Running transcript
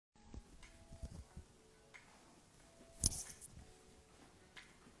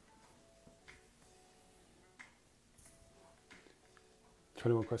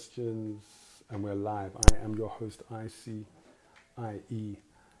21 questions, and we're live. I am your host, ICIE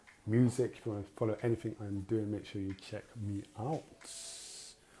Music. If you want to follow anything I'm doing, make sure you check me out.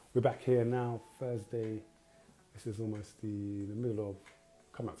 We're back here now, Thursday. This is almost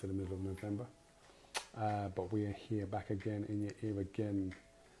coming up to the middle of November. But we are here back again in your ear again.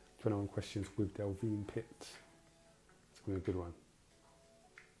 21 questions with Delvene Pitt. It's going to be a good one.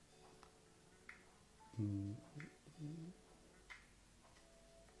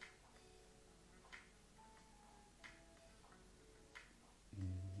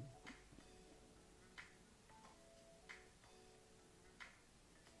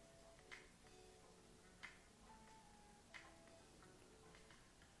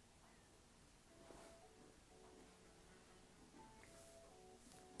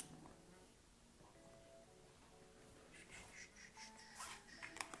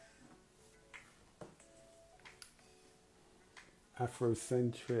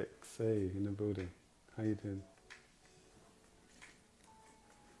 Afrocentric, say, in the building. How you doing?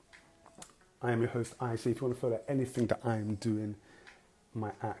 I am your host, IC. If you want to follow anything that I'm doing,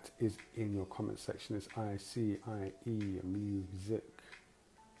 my at is in your comment section. It's ICIE Music.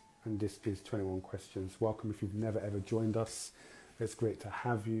 And this is 21 Questions. Welcome if you've never ever joined us. It's great to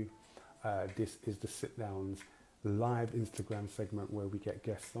have you. This is the Sit Downs live Instagram segment where we get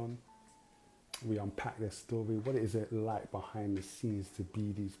guests on. We unpack their story. What is it like behind the scenes to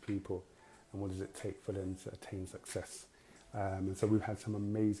be these people? And what does it take for them to attain success? And so we've had some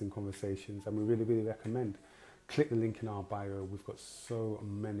amazing conversations, and we really, really recommend. Click the link in our bio. We've got so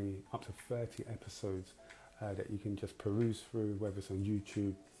many, up to 30 episodes that you can just peruse through, whether it's on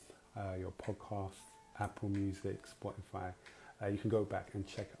YouTube, your podcast, Apple Music, Spotify. You can go back and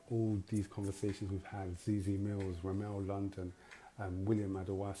check all these conversations we've had. ZZ Mills, Ramel London, William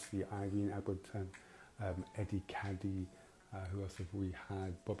Adewasi, Irene Abington, Eddie Caddy, who else have we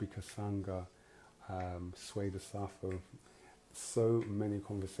had? Bobby Kasanga, Sway Safo. So many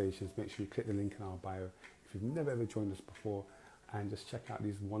conversations. Make sure you click the link in our bio if you've never ever joined us before, and just check out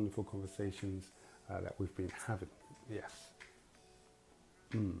these wonderful conversations that we've been having. Yes.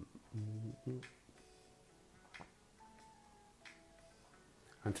 And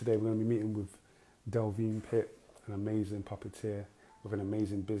today we're going to be meeting with Delvene Pitt, an amazing puppeteer with an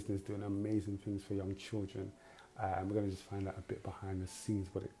amazing business doing amazing things for young children. And we're going to just find out a bit behind the scenes,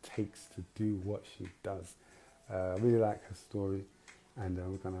 what it takes to do what she does. I really like her story, and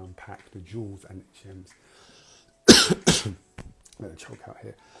we're going to unpack the jewels and the gems. I'm going to choke out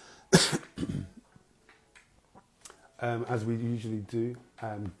here. As we usually do,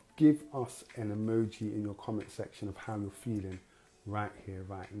 give us an emoji in your comment section of how you're feeling right here,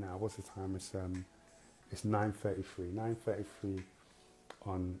 right now. What's the time? It's 9:33. 9:33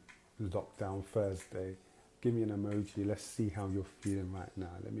 on lockdown Thursday. Give me an emoji. Let's see how you're feeling right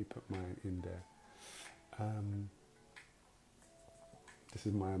now. Let me put mine in there. This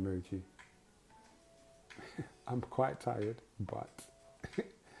is my emoji. I'm quite tired, but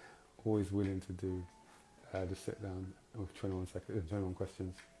always willing to do the sit down of 21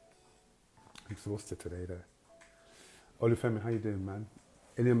 questions. Exhausted today though. Olufemi, how you doing, man?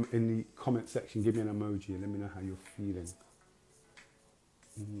 In the comment section, give me an emoji and let me know how you're feeling.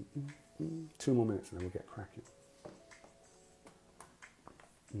 2 more minutes and then we'll get cracking.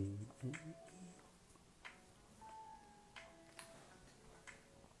 Mm-hmm.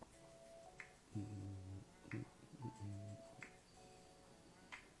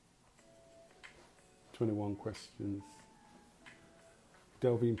 21 questions.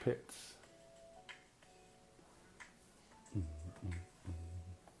 Delvene Pitt.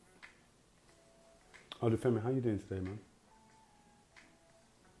 Olufemi, how you doing today, man?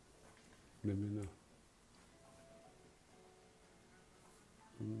 Let me know.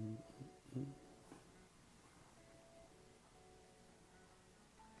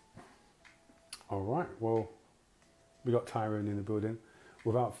 All right, well, we got Tyrone in the building.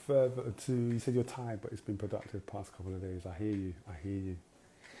 Without further ado, you said you're tired, but it's been productive past couple of days. I hear you.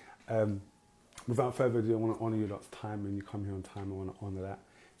 Without further ado, I want to honour your lot's time, and you come here on time. I want to honour that.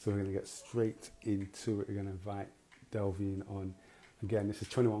 So we're going to get straight into it. We're going to invite Delvene on. Again, this is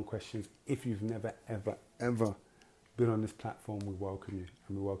 21 questions. If you've never, ever, ever been on this platform, we welcome you.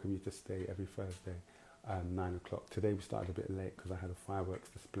 And we welcome you to stay every Thursday, 9 o'clock. Today we started a bit late because I had a fireworks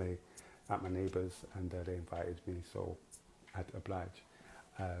display at my neighbours, and they invited me, so I had to oblige.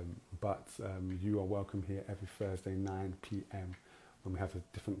 But you are welcome here every Thursday, 9 p.m, when we have a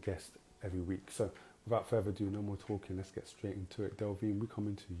different guest every week. So without further ado, no more talking, let's get straight into it. Delvene, we're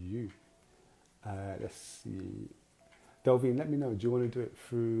coming to you. Let's see. Delvene, let me know, do you want to do it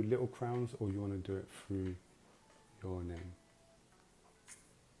through Little Crowns or you want to do it through your name?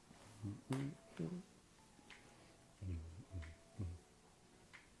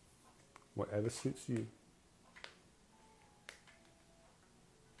 Whatever suits you.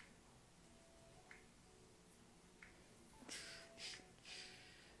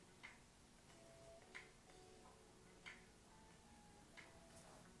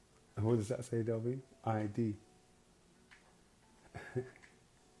 And what does that say, Delvene? ID.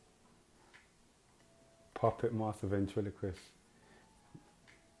 Puppet Master Ventriloquist.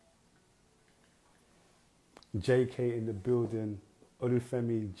 JK in the building.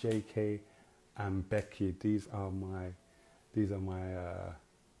 Olufemi, JK, and Becky. These are my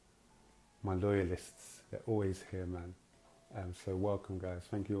my loyalists. They're always here, man. So welcome, guys.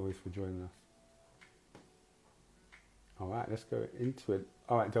 Thank you always for joining us. All right, let's go into it.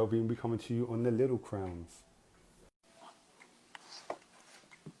 All right, Delvene, we're coming to you on the Little Crowns.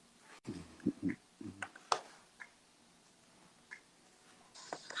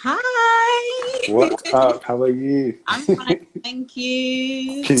 Hi. What's up? How are you? I'm fine, thank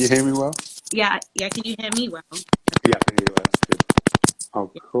you. Can you hear me well? Yeah. Can you hear me well? Yeah, I can hear you well. That's good.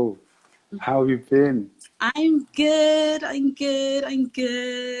 Oh, cool. How have you been? I'm good.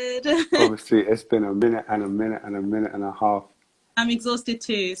 Obviously, it's been a minute and a minute and a minute and a half. I'm exhausted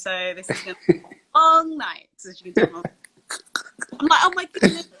too, so this is going to be a long night, as you can tell. I'm like, oh my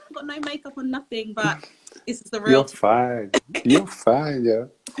goodness, I've got no makeup on, nothing, but this is the real. You're fine. You're fine, yeah.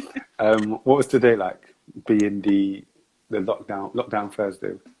 What was today like, being the lockdown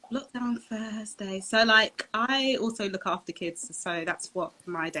Thursday? Lockdown Thursday. So, like, I also look after kids, so that's what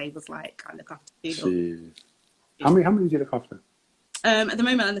my day was like. I look after two. Jeez. How many do you look after? At the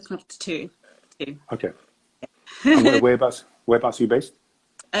moment, I'm looking after two. Okay. And whereabouts are you based?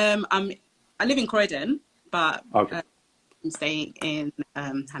 I live in Croydon, but Okay. I'm staying in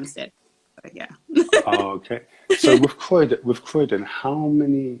Hampstead. So, yeah. Oh, okay. So with Croydon, how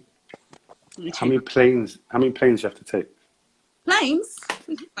many planes do you have to take? Planes?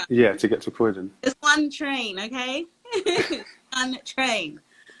 Yeah, to get to Croydon. There's one train, okay? One train.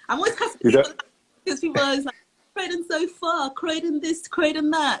 I'm always cussing people because people are always like, Croydon's so far, Croydon this, Croydon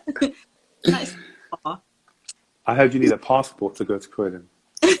that. That's far. I heard you need a passport to go to Croydon.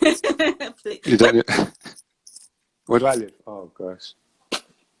 Please. You don't. Where do I live? Oh gosh,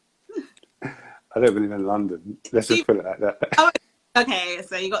 I don't live in London. Let's just put it like that. Oh, okay,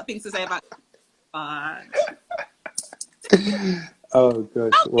 so you got things to say about. Oh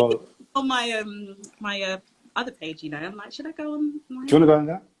gosh. Well, on my my other page, you know, I'm like, should I go on? Do you want to go on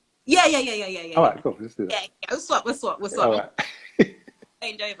that? Yeah. All right, cool. Let's do that. Yeah. We'll swap. All right.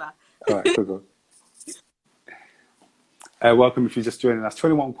 Change over. All right, cool. Welcome if you're just joining us.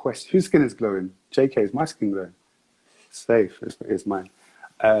 21 questions. Whose skin is glowing? JK, is my skin glowing? Safe. It's mine.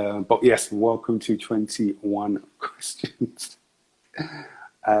 But yes, welcome to 21 questions.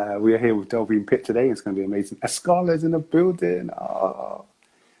 We are here with Delvene Pitt today. It's going to be amazing. Escala's in the building. Oh,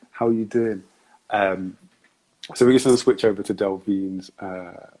 how are you doing? So we're just going to switch over to Delvene's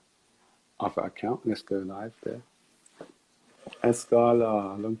other account. Let's go live there.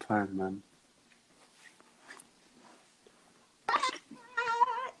 Escala, long time, man.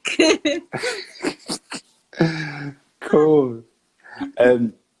 Cool. I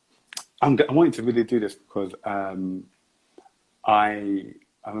want you to really do this because I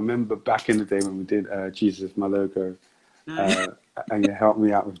remember back in the day when we did Jesus My Logo, and you helped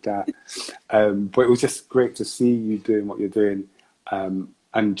me out with that. But it was just great to see you doing what you're doing,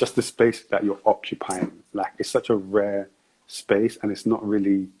 and just the space that you're occupying. Like, it's such a rare space, and it's not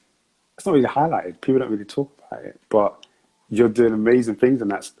really highlighted. People don't really talk about it, but you're doing amazing things in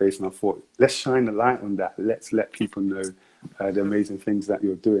that space, and I thought, let's shine the light on that. Let's let people know the amazing things that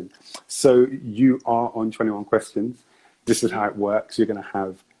you're doing. So you are on 21 questions. This is how it works. You're going to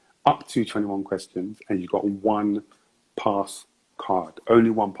have up to 21 questions, and you've got one pass card, only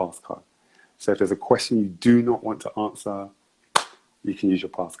one pass card. So if there's a question you do not want to answer, you can use your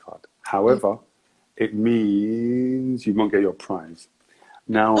pass card. However, it means you won't get your prize.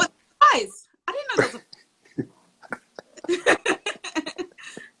 Now, what prize? I didn't know there was a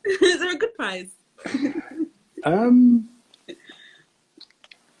Is there a good prize?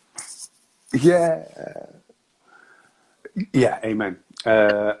 Yeah, amen.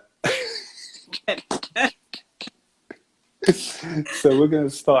 So we're going to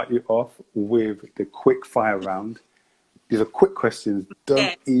start you off with the quick fire round. These are quick questions.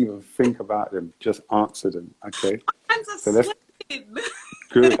 Don't even think about them. Just answer them, okay? Hands are sweating.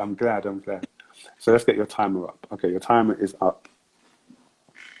 Good, I'm glad. So let's get your timer up. Okay, your timer is up.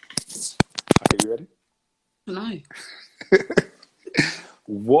 Okay, you ready? No.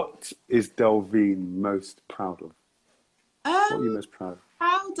 What is Delvene most proud of? What are you most proud of?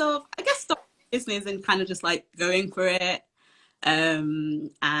 Proud world of, I guess, starting a business and kind of just like going for it,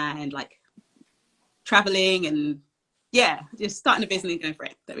 and like traveling and just starting a business and going for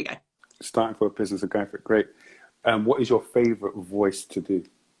it. There we go. Starting for a business and going for it. Great. What is your favourite voice to do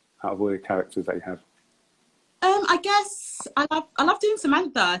out of all the characters that you have? I guess I love doing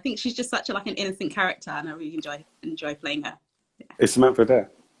Samantha. I think she's just such an innocent character, and I really enjoy playing her. Yeah. Is Samantha there?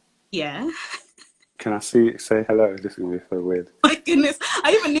 Yeah. Can I say hello? This is gonna be so weird. My goodness,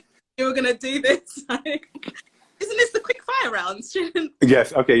 I even knew you were gonna do this. Isn't this the quick fire round?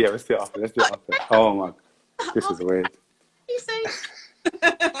 Yes. Okay. Yeah. Let's do it after. Oh my, this is weird. You say.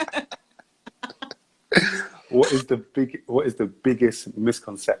 What is the biggest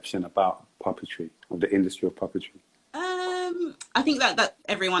misconception about puppetry, of the industry of puppetry? I think that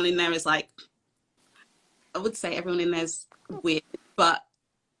everyone in there is like, I would say everyone in there is weird, but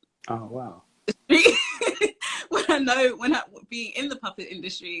oh wow. when I being in the puppet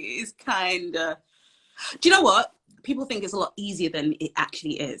industry is kind of, do you know what? People think it's a lot easier than it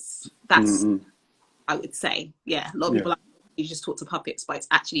actually is. That's, I would say, a lot of people you just talk to puppets, but it's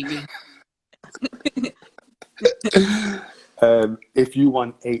actually really. If you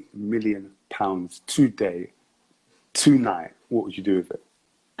won £8 million today, tonight, what would you do with it?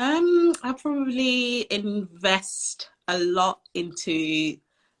 I'll probably invest a lot into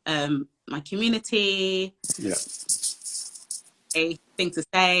my community. Yeah. A thing to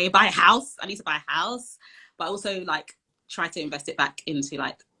say, buy a house. I need to buy a house, but also like try to invest it back into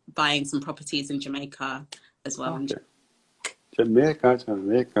like buying some properties in Jamaica as well. Okay. Jamaica.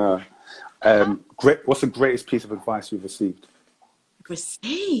 What's the greatest piece of advice you've received?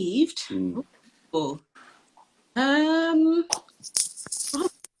 Oh. I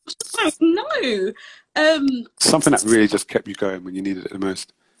don't know. Something that really just kept you going when you needed it the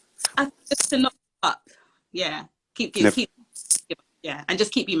most. I think just to not give up. Yeah. Keep and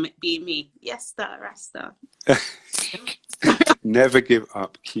just keep being me. Yes, Rasta. Never give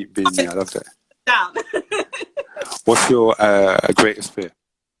up. Keep being me. I love that. Down. What's your greatest fear?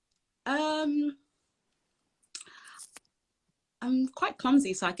 I'm quite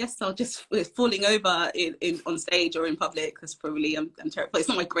clumsy, so I guess I'll just falling over in on stage or in public. That's probably I'm terrified. It's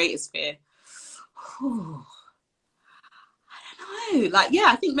not my greatest fear. I don't know. Like,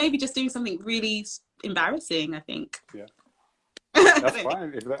 I think maybe just doing something really embarrassing. I think. Yeah. That's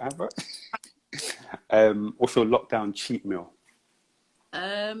fine if that happens. What's your lockdown cheat meal?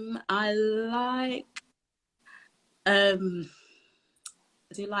 I like. I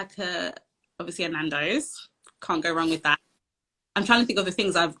do like obviously a Nando's. Can't go wrong with that. I'm trying to think of the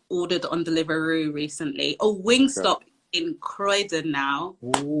things I've ordered on Deliveroo recently. Oh, Wingstop in Croydon now.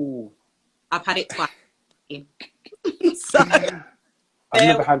 Ooh. I've had it twice. So, I've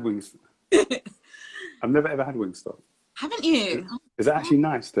never had Wingstop. I've never ever had Wingstop. Haven't you? Is it actually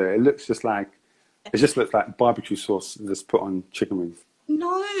nice though? It just looks like barbecue sauce that's put on chicken wings.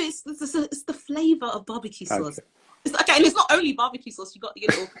 No, it's the flavour of barbecue sauce. Okay, and it's not only barbecue sauce. You got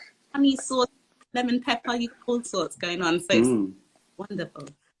your little honey sauce, lemon pepper, you got all sorts going on. So it's wonderful.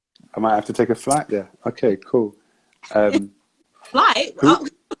 I might have to take a flight there. Okay, cool. Flight?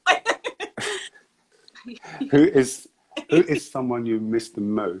 Who is someone you miss the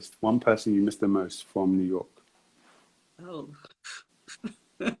most? One person you miss the most from New York? Oh.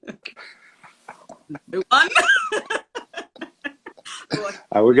 No one.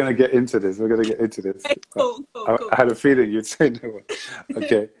 We're going to get into this. Okay, cool. I had a feeling you'd say no one.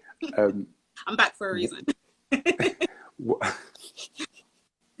 Okay. I'm back for a reason.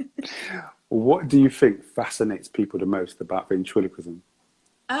 What do you think fascinates people the most about ventriloquism?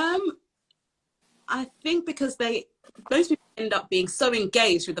 I think because most people end up being so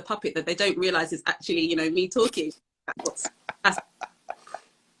engaged with the puppet that they don't realise it's actually, me talking.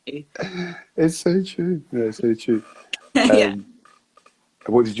 It's so true. Yeah, it's so true.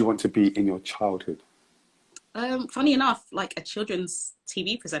 What did you want to be in your childhood? Funny enough, like a children's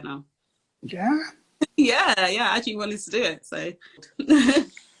TV presenter. Yeah? Yeah, I actually wanted to do it, so.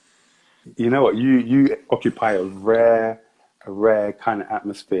 You know what? You occupy a rare kind of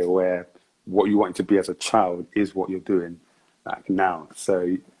atmosphere where what you wanted to be as a child is what you're doing like now.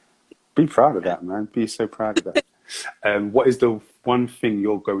 So be proud of that, man. Be so proud of that. What is the one thing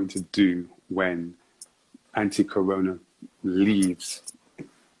you're going to do when anti-corona leaves?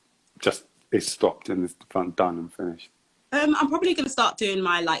 Just is stopped and it's done and finished. I'm probably going to start doing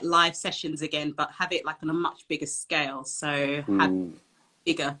my live sessions again, but have it on a much bigger scale. So have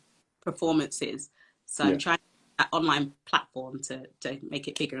bigger performances. So I'm trying that online platform to make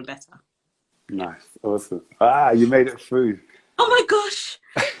it bigger and better. Nice, awesome. You made it through. Oh my gosh!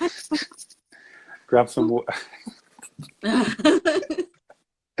 Grab some water.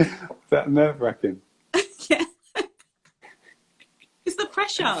 That nerve-wracking. Yeah. It's the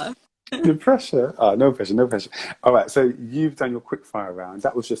pressure. The pressure? Oh, no pressure, no pressure. All right, so you've done your quick fire round.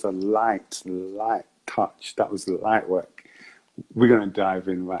 That was just a light touch. That was light work. We're going to dive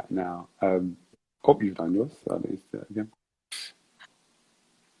in right now. Hope you've done yours. So let me do that again.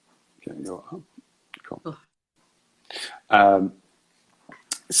 Okay, you're up. Cool.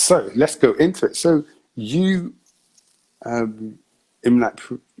 So let's go into it. So you,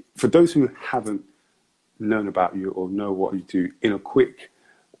 for those who haven't known about you or know what you do, in a quick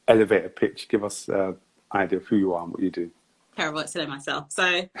elevator pitch, give us an idea of who you are and what you do. Terrible at telling myself.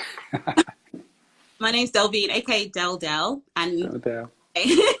 So my name's Delvene, aka Del Del, and Del.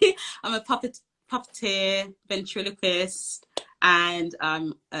 I'm a puppeteer, ventriloquist, and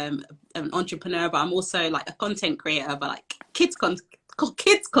I'm an entrepreneur, but I'm also like a content creator, but like kids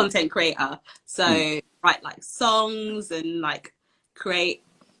content creator. So write like songs and like create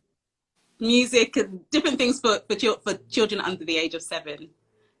music and different things for children under the age of 7.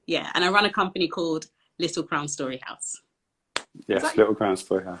 Yeah, and I run a company called Little Crowns Storyhouse. Yes, Little Crowns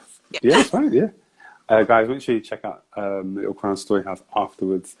Storyhouse. Yeah, that's right, yeah. Guys, make sure you check out Little Crowns Storyhouse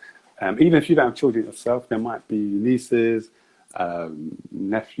afterwards. Even if you don't have children yourself, there might be nieces,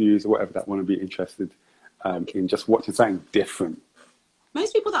 nephews, or whatever that want to be interested in just watching something different.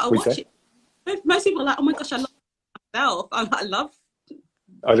 Most people that are watching, most people are like, oh my gosh, I love myself. I love.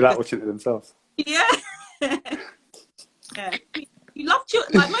 Oh, they like watching it themselves. Yeah. Yeah. You love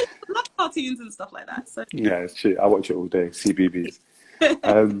children, like most people love cartoons and stuff like that. So yeah, it's true. I watch it all day. CBBS.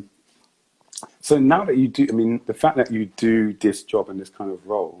 So now that you do, I mean, the fact that you do this job and this kind of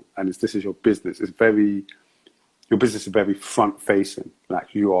role, and this is your business, your business is very front facing.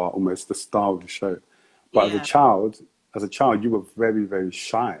 Like you are almost the star of the show. But as a child, you were very, very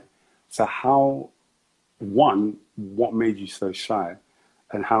shy. So what made you so shy,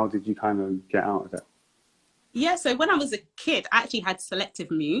 and how did you kind of get out of that? Yeah, so when I was a kid, I actually had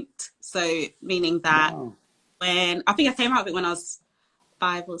selective mute. So meaning that when I think I came out of it when I was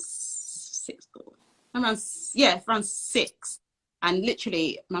 5 or 6, around 6. And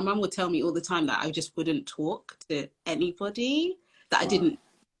literally, my mum would tell me all the time that I just wouldn't talk to anybody, that I didn't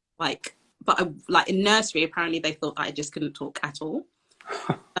like. But like in nursery, apparently they thought that I just couldn't talk at all.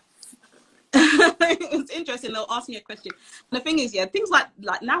 It was interesting. They'll ask me a question. And the thing is, yeah, things like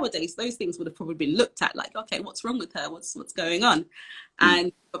nowadays, those things would have probably been looked at like, okay, what's wrong with her? What's going on?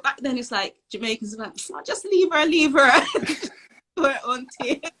 And but back then, it's like Jamaicans were like, oh, just leave her. Put it on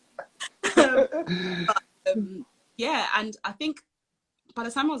yeah, and I think by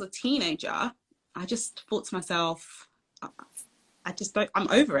the time I was a teenager, I just thought to myself, I'm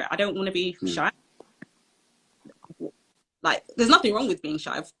over it. I don't want to be shy. Like, there's nothing wrong with being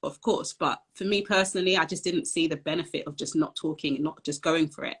shy, of course, but for me personally, I just didn't see the benefit of just not talking and not just going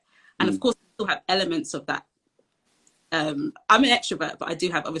for it. And of course, I still have elements of that. I'm an extrovert, but I do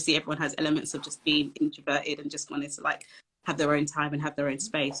have, obviously, everyone has elements of just being introverted and just wanting to like have their own time and have their own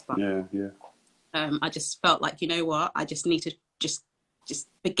space. But I just felt like, you know what, I just need to just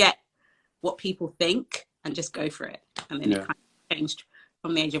forget what people think and just go for it. And then it kind of changed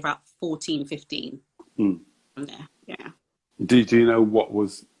from the age of about 14, 15 from there. Yeah. Do you know what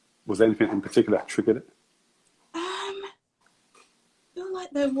was anything in particular that triggered it? I feel like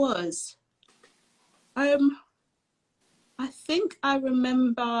there was. I think I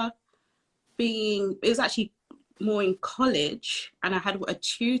remember it was actually more in college, and I had a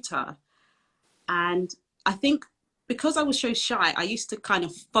tutor, and I think because I was so shy, I used to kind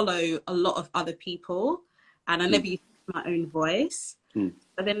of follow a lot of other people, and I never used my own voice.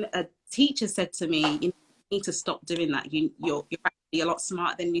 But then a teacher said to me, you need to stop doing that. You're actually a lot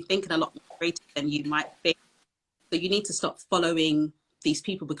smarter than you think and a lot more creative than you might think. So you need to stop following these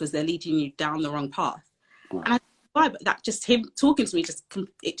people because they're leading you down the wrong path. Wow. And I don't know why, but that just him talking to me,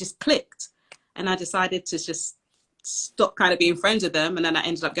 it just clicked. And I decided to just stop kind of being friends with them. And then I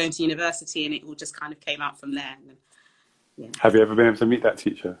ended up going to university, and it all just kind of came out from there. And then, Have you ever been able to meet that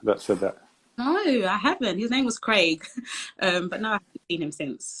teacher that said that? No, I haven't. His name was Craig. But no, I haven't seen him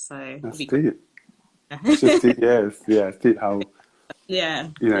since. So that's deep. It's just deep, it's deep how they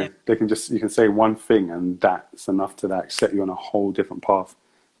can you can say one thing and that's enough to like set you on a whole different path.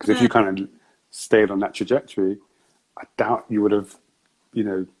 Because if you kind of stayed on that trajectory, I doubt you would have,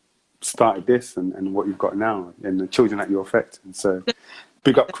 started this and what you've got now and the children that you're affecting. So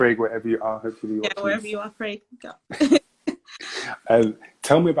big up Craig wherever you are. Hopefully wherever you are, Craig.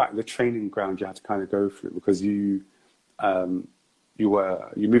 Tell me about the training ground you had to kind of go through, because you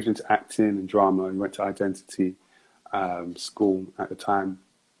moved into acting and drama. You went to identity school at the time.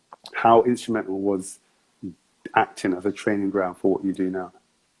 How instrumental was acting as a training ground for what you do now?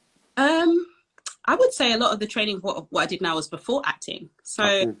 I would say a lot of the training, what I did now was before acting. So,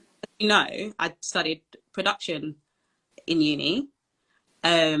 Okay. you know, I studied production in uni.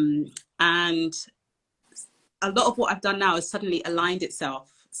 And a lot of what I've done now has suddenly aligned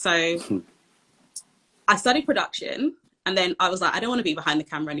itself. So I studied production, and then I was like, I don't want to be behind the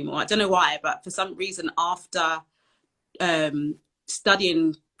camera anymore. I don't know why, but for some reason after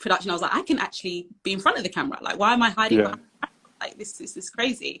studying production, I was like, I can actually be in front of the camera. Like, why am I hiding behind the camera? Like, this is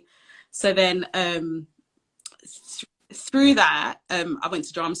crazy. So then through that, I went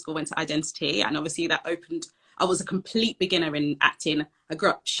to drama school, went to identity, and obviously that opened. I was a complete beginner in acting. I grew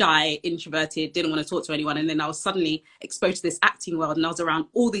up shy, introverted, didn't want to talk to anyone. And then I was suddenly exposed to this acting world, and I was around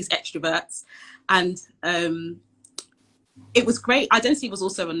all these extroverts. And it was great. Identity was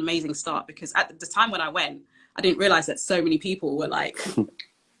also an amazing start, because at the time when I went, I didn't realize that so many people were like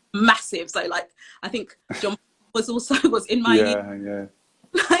massive. So like, I think John was in my yeah.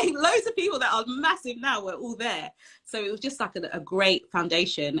 Like loads of people that are massive now were all there. So it was just like a great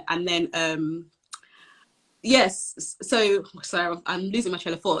foundation. And then yes, so I'm losing my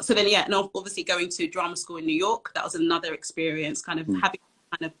train of thought. So then, yeah, and obviously going to drama school in New York, that was another experience, kind of having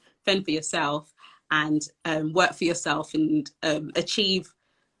to kind of fend for yourself and work for yourself and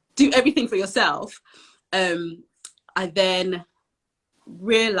do everything for yourself. I then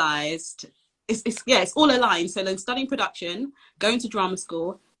realized it's all aligned. So then studying production, going to drama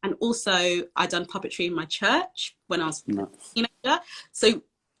school, and also I done puppetry in my church when I was a teenager. So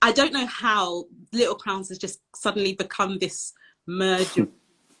I don't know how Little Crowns has just suddenly become this merge of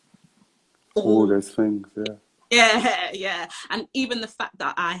all those things, yeah. And even the fact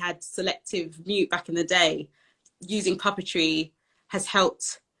that I had selective mute back in the day, using puppetry has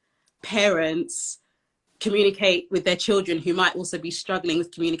helped parents communicate with their children who might also be struggling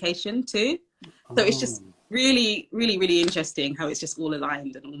with communication too. So it's just really, really, really interesting how it's just all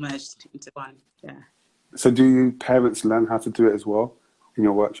aligned and all merged into one. Yeah. So do parents learn how to do it as well in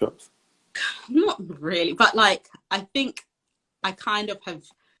your workshops? Not really, but like I think I kind of have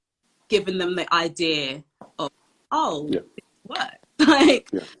given them the idea of it works.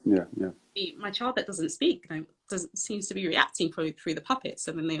 Like my child that doesn't speak seems to be reacting through the puppets,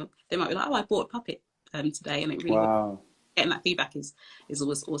 and then they might be like, oh, I bought a puppet today, and it really getting that feedback is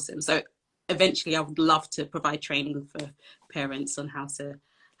always awesome. So eventually I would love to provide training for parents on how to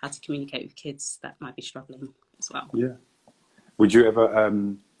communicate with kids that might be struggling as well. Yeah. Would you ever,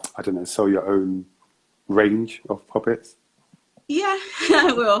 I don't know, sell your own range of puppets? Yeah,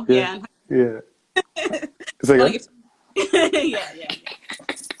 I will. Yeah. So yeah.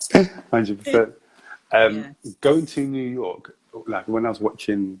 100%. Going to New York, like when I was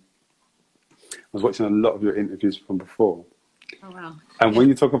watching a lot of your interviews from before. Oh wow. And when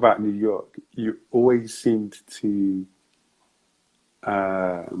you talk about New York, you always seemed to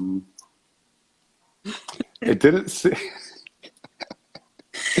it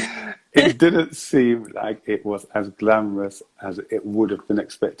didn't seem like it was as glamorous as it would have been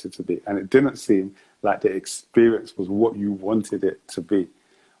expected to be, and it didn't seem like the experience was what you wanted it to be.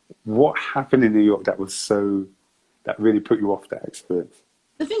 What happened in New York that really put you off that experience?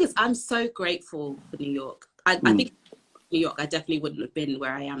 The thing is, I'm so grateful for New York. I think New York, I definitely wouldn't have been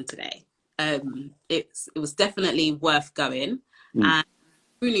where I am today. It was definitely worth going. And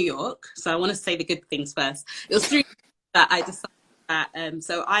through New York, so I want to say the good things first. It was through that I decided that,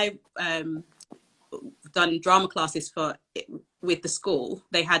 so I done drama classes with the school.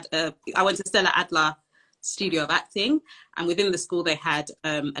 They had I went to Stella Adler Studio of Acting, and within the school they had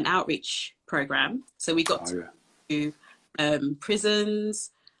an outreach program. So we got to do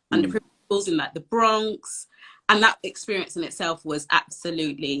prisons, underprivileged schools in like the Bronx, and that experience in itself was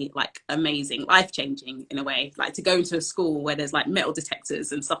absolutely like amazing, life-changing in a way. Like to go into a school where there's like metal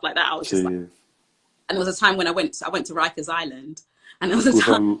detectors and stuff like that, I was just like, and there was a time when I went to Rikers Island, and there was a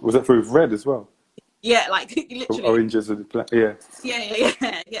time. Was that through Red as well? Yeah, like literally. Oranges and black. Yeah.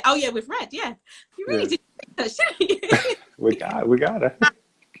 Oh yeah, with Red. Yeah, you really did that, shouldn't you? we got it.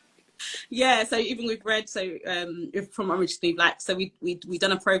 Yeah, so even with Red, so from Orange to Black, so we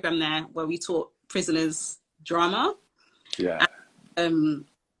done a program there where we taught prisoners drama. Yeah. And,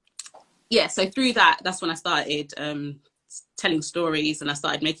 so through that's when I started telling stories, and I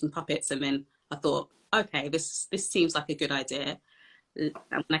started making puppets, and then I thought, okay, this seems like a good idea. And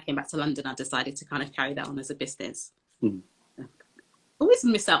when I came back to London, I decided to kind of carry that on as a business. Always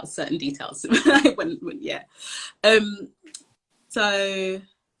miss out certain details. So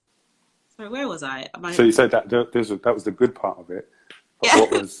where was I? So you said that that was the good part of it. Yeah.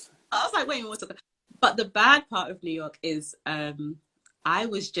 What was? I was like, wait a minute, but the bad part of New York is I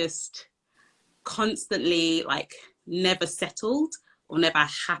was just constantly like never settled, or never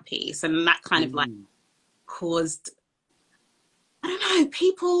happy. So then that kind of like caused, I don't know,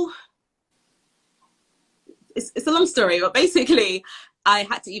 people, it's a long story, but basically I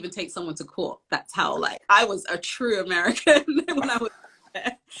had to even take someone to court. That's how, like, I was a true American when I was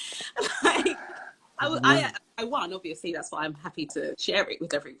there. Like, I won, obviously. That's why I'm happy to share it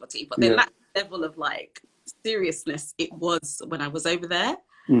with everybody. But then that level of like seriousness it was when I was over there.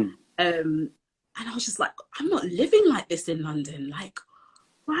 And I was just like, I'm not living like this in London. Like,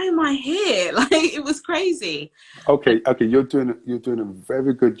 why am I here? Like, it was crazy. Okay, you're doing a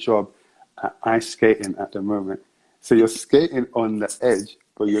very good job at ice skating at the moment. So you're skating on the edge,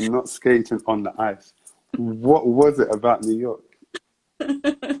 but you're not skating on the ice. What was it about New York?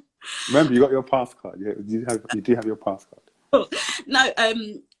 Remember, you got your pass card. You do have your pass card. No,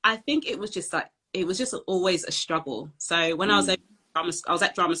 I think it was just like, it was just always a struggle. So when I was at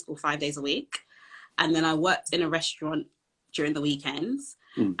drama school 5 days a week, and then I worked in a restaurant during the weekends,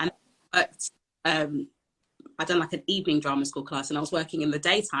 and I worked, I done like an evening drama school class, and I was working in the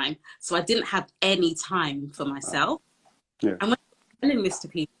daytime, so I didn't have any time for myself. And when I was telling this to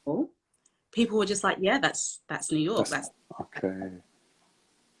people were just like, yeah, that's New York. That's okay.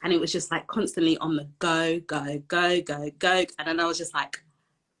 And it was just like constantly on the go. And then I was just like,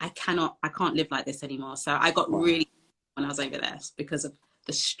 I can't live like this anymore. So I got really, when I was over there, because of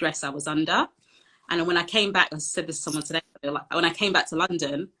the stress I was under. And when I came back, I said this to someone today, like, when I came back to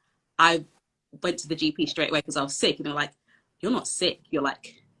London, I went to the GP straight away because I was sick. And they're like, you're not sick.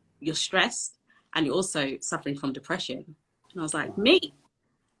 You're stressed. And you're also suffering from depression. And I was like, me?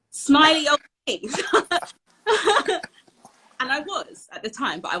 Smiley old face. And I was at the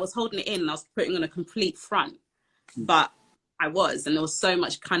time, but I was holding it in and I was putting on a complete front. But I was, and there was so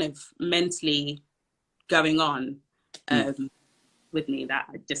much kind of mentally going on with me that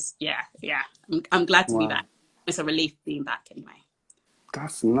I just, I'm glad to be back. It's a relief being back anyway.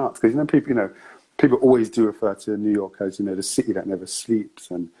 That's nuts, because people always do refer to New York as the city that never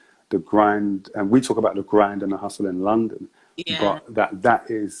sleeps, and the grind. And we talk about the grind and the hustle in London, but that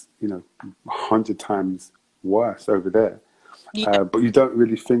is 100 times worse over there. But you don't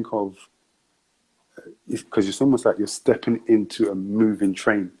really think of, because it's almost like you're stepping into a moving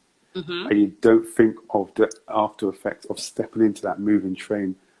train, and you don't think of the after effects of stepping into that moving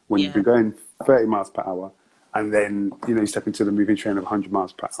train when you've been going 30 miles per hour, and then you step into the moving train of 100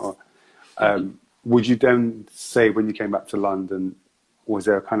 miles per hour. Would you then say, when you came back to London, was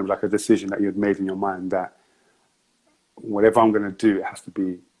there kind of like a decision that you had made in your mind that whatever I'm going to do, there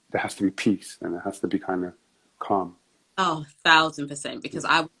has to be peace, and it has to be kind of calm? Oh, 1000%, because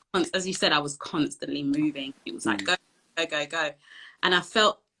as you said, I was constantly moving. It was like, go. And I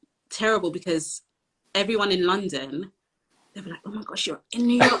felt terrible because everyone in London, they were like, oh my gosh, you're in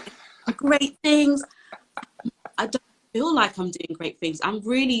New York, great things. I don't feel like I'm doing great things. I'm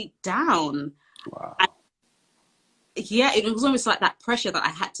really down. Wow. And it was almost like that pressure that I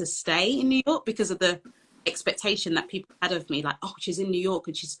had to stay in New York because of the expectation that people had of me, like, oh, she's in New York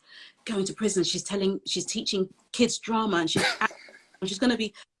and she's going to prison, she's teaching kids drama, and she's going to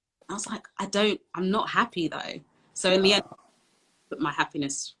be. I was like, I'm not happy though. So in the end, I put my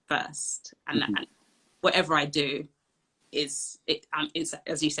happiness first, and whatever I do it's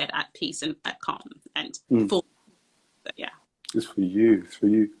as you said, at peace and at calm and full. But it's for you.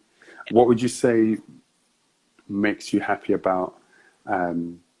 What would you say makes you happy about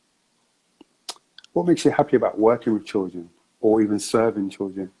working with children or even serving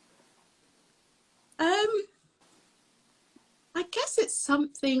children? I guess it's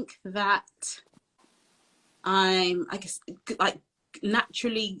something that I'm, like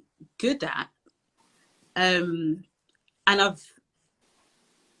naturally good at. And I've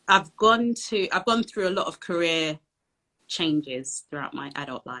gone through a lot of career changes throughout my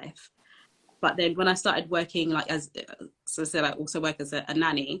adult life. But then when I started working, like, as I said, I also work as a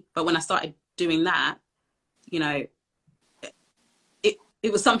nanny. But when I started doing that, it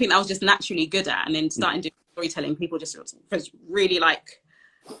was something I was just naturally good at. And then starting doing storytelling, people just was really like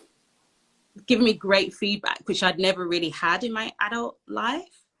giving me great feedback, which I'd never really had in my adult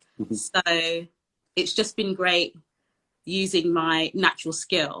life. So it's just been great using my natural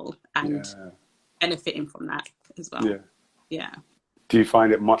skill and benefiting from that as well. Yeah. Do you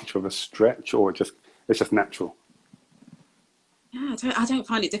find it much of a stretch, or it's just natural? Yeah, I don't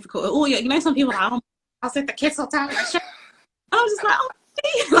find it difficult. Some people are like, oh, I'll sit the kids all down. And I was just like, oh,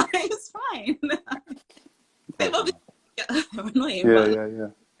 like, it's fine. They're annoying,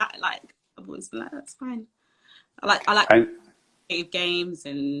 but like, I've always been like, that's fine. I like games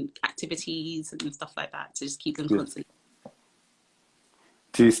and activities and stuff like that to just keep them constantly.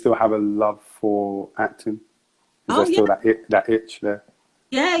 Do you still have a love for acting? Is Oh there yeah, still that itch there?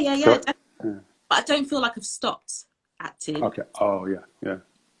 yeah. Still? Yeah. But I don't feel like I've stopped acting. Okay. Oh yeah.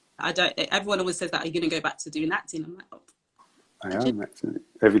 I don't. Everyone always says that, are you going to go back to doing acting? I'm like, oh, I I just am acting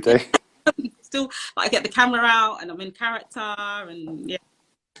every day. still, like, I get the camera out and I'm in character, and yeah,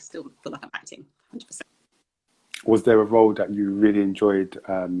 still feel like I'm acting 100%. Was there a role that you really enjoyed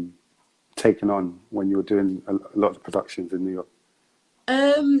taking on when you were doing a lot of productions in New York?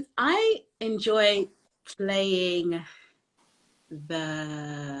 I enjoy playing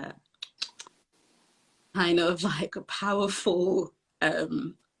the kind of like powerful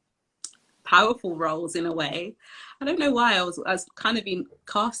roles in a way. I don't know why I was kind of being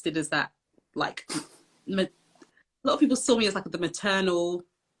casted as that. Like, a lot of people saw me as like the maternal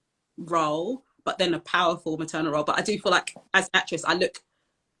role, but then a powerful maternal role. But I do feel like as an actress, I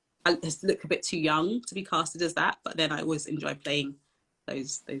just look a bit too young to be casted as that. But then I always enjoy playing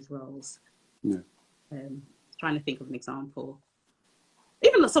those roles. Yeah. Trying to think of an example.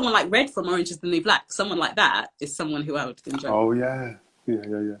 Even someone like Red from Orange is the New Black, someone like that is someone who I would enjoy. Oh yeah.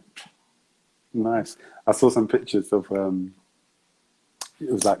 Nice. I saw some pictures of it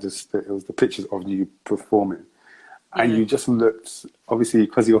was the pictures of you performing, and you just looked, obviously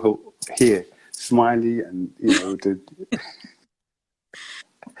because you're here, smiley, and and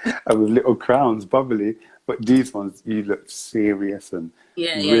with little crowns, bubbly. But these ones, you looked serious and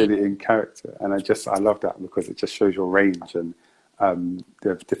really in character, and I love that because it just shows your range and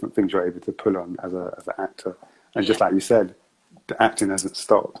the different things you're able to pull on as an actor. And just like you said, the acting hasn't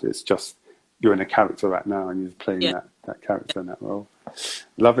stopped. It's just you're in a character right now and you're playing that character in that role.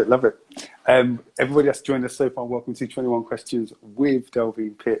 Love it. Everybody that's joined us so far, welcome to 21 Questions with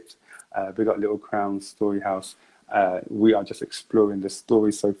Delvene Pitt. We got Little Crowns Storyhouse. We are just exploring the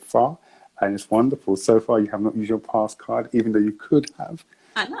story so far, and it's wonderful. So far, you have not used your pass card, even though you could have.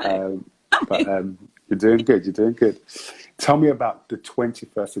 I know. But you're doing good. Tell me about the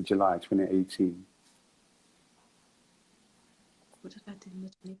 21st of July, 2018. What did I do on the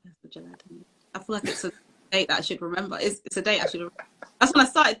 21st of July? I feel like it's a date that I should remember. It's a date I should remember. That's when I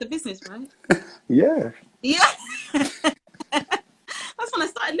started the business, right? Yeah. That's when I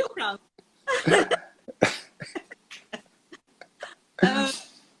started Little Crowns.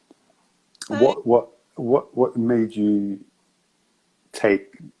 What made you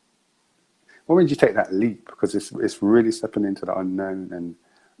take that leap? Because it's really stepping into the unknown, and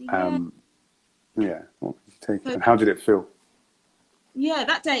what did you take, and how did it feel? Yeah,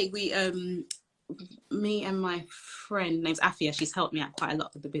 that day we me and my friend named Afia, she's helped me out quite a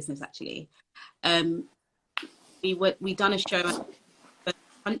lot with the business actually. We done a show at the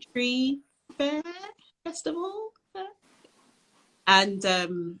country fair festival, and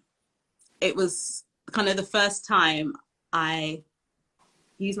it was kind of the first time I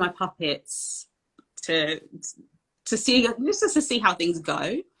used my puppets to see how things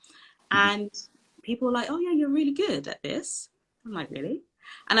go, and people were like, "Oh yeah, you're really good at this." I'm like, "Really?"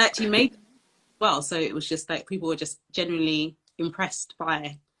 And I actually made well, so it was just like people were just genuinely impressed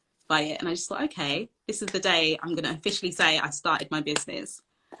by it, and I just thought, okay, this is the day I'm going to officially say I started my business.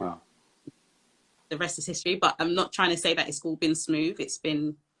 Wow. The rest is history, but I'm not trying to say that it's all been smooth. It's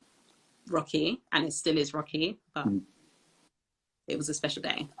been rocky, and it still is rocky, but it was a special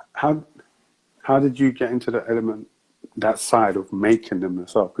day. How did you get into the element, that side of making them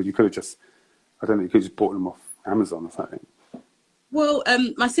yourself? Because you could have just, I don't know, you could have just bought them off Amazon or something. Well,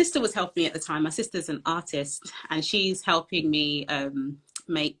 my sister was helping me at the time. My sister's an artist, and she's helping me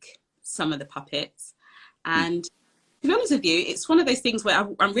make some of the puppets. And to be honest with you, it's one of those things where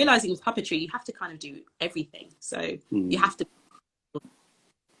I'm realizing with puppetry, you have to kind of do everything. So you have to,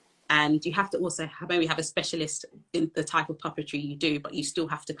 and you have to also maybe have a specialist in the type of puppetry you do, but you still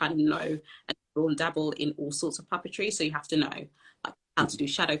have to kind of know and dabble in all sorts of puppetry. So you have to know like how to do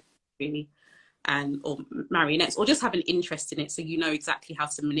shadow puppetry, or marionettes, or just have an interest in it, so you know exactly how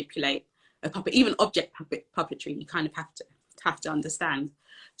to manipulate a puppet. Even object puppetry, you kind of have to understand.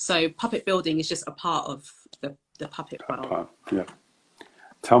 So puppet building is just a part of the puppet world. Yeah.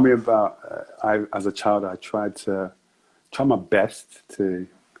 Tell me about, as a child, I tried my best to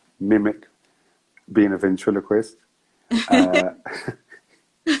mimic being a ventriloquist. But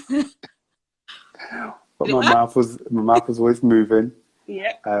my mouth was always moving.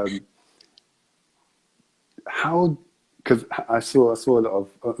 Yeah. Because I saw a lot of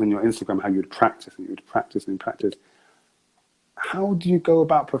on your Instagram how you'd practice and practice. How do you go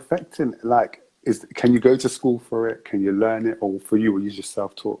about perfecting? Like, can you go to school for it? Can you learn it, or for you, or you just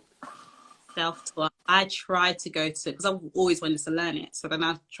self-taught? Self-taught. I tried to go to, because I always wanted to learn it. So then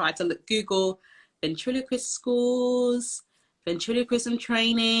I tried to Google ventriloquist schools, ventriloquism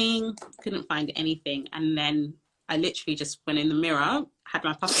training. Couldn't find anything, and then I literally just went in the mirror, had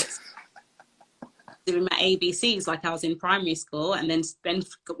my puppets, doing my ABCs like I was in primary school, and then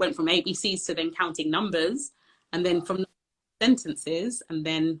went from ABCs to then counting numbers, and then from sentences, and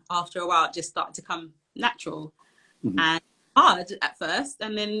then after a while it just started to come natural and hard at first,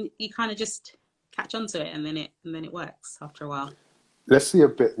 and then you kind of just catch on to it, and then it works after a while. Let's see a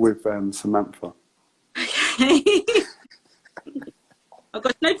bit with Samantha. Okay. I've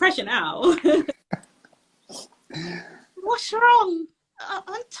got no pressure now. What's wrong?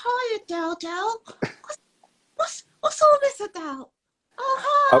 I'm tired, Del Del. What's all this about? Oh,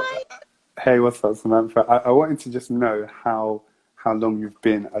 hi. Hey, what's up, Samantha? I wanted to just know how long you've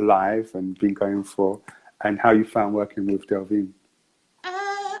been alive and been going for, and how you found working with Delvene.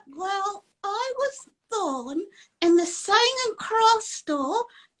 Well, I was born in the sewing and craft store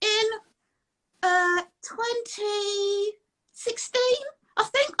in 2016, I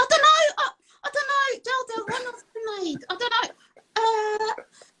think. I don't know. Del Del, when was it made? I don't know.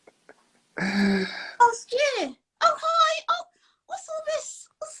 Last year. Oh, hi. Oh, what's all this?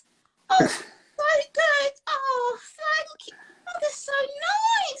 Oh, so good. Oh, thank you. Oh, they're so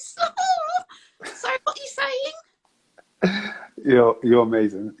nice. Oh. Sorry, what are you saying? You're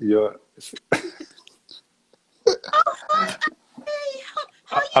amazing. You're. Oh, hi,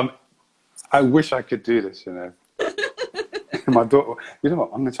 Andy. I wish I could do this, you know. My daughter. You know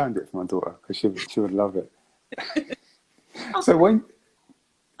what? I'm gonna try and do it for my daughter because she would love it. So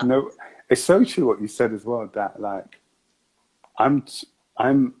it's so true what you said as well. That like, I'm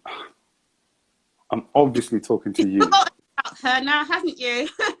obviously talking to you. About her now, haven't you?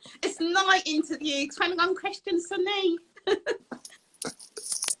 It's night interview. 21 questions for me. 5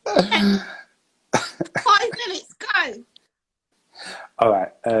 minutes, go. All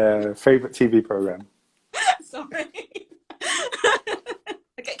right. Favorite TV program? Sorry.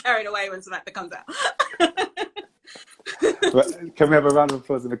 I get carried away when Samantha comes out. But can we have a round of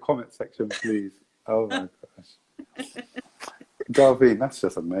applause in the comment section, please? Oh my gosh. Delvene, that's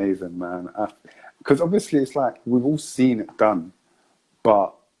just amazing, man. Because obviously it's like we've all seen it done,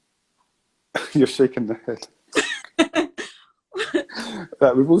 but you're shaking the head.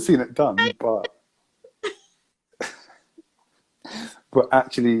 Like, we've all seen it done, but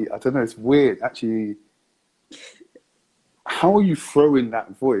actually, I don't know, it's weird. Actually, how are you throwing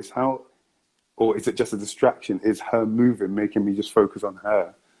that voice? Or is it just a distraction? Is her moving making me just focus on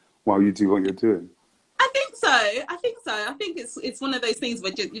her while you do what you're doing? I think so. I think it's one of those things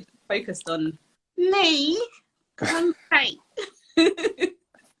where you're focused on me, because I'm great. I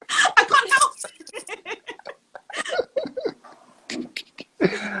can't help it.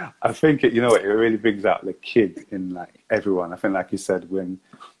 I think it really brings out the kid in like everyone. I think, like you said, when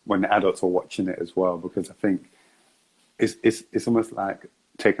the adults are watching it as well, because I think it's almost like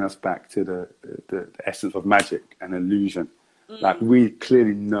taking us back to the essence of magic and illusion. Like, we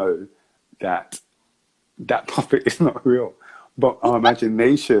clearly know that puppet is not real, but our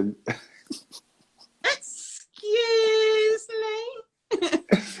imagination. Excuse me.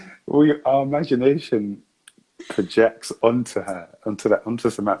 Our imagination projects onto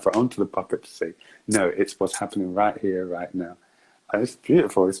Samantha, onto the puppet to say, no, it's what's happening right here, right now. And it's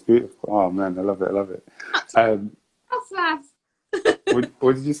beautiful. It's beautiful. Oh man, I love it. I love it. That's laugh.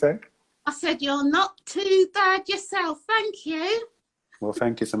 What did you say? I said, you're not too bad yourself. Thank you. Well,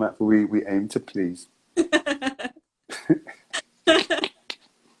 thank you, Samantha. We aim to please.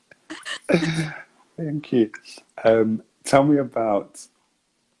 Thank you. Tell me about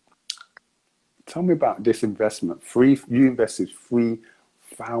this investment. You invested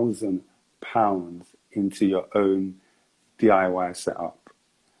 £3,000 into your own DIY setup.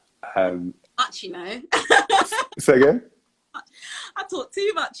 Much, you know. Say again? I talk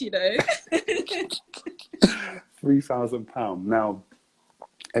too much, you know. £3,000. Now,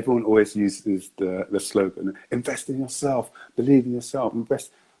 everyone always uses the slogan, invest in yourself, believe in yourself,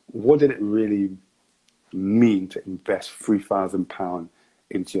 invest. What did it really mean to invest £3,000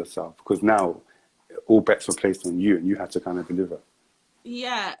 into yourself? Because now all bets were placed on you and you had to kind of deliver.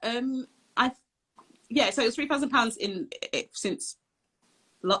 Yeah. So it was £3,000 in it since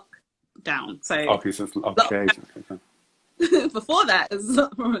lockdown. So okay, okay. Before that, it was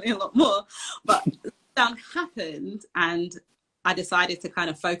probably a lot more. But lockdown happened and I decided to kind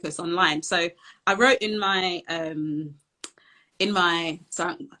of focus online. So I wrote in my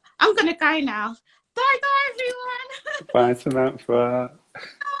so I'm gonna go now. Bye everyone. Bye, Samantha. Bye,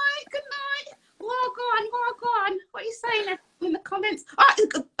 good night. Log on. What are you saying in the comments? Oh,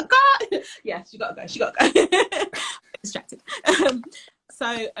 God. Yeah, she gotta go. Distracted.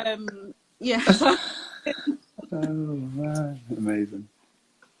 Yeah. Oh man, amazing.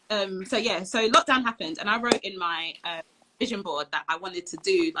 So lockdown happened, and I wrote in my vision board that I wanted to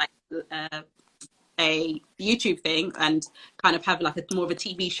do like a YouTube thing and kind of have like a more of a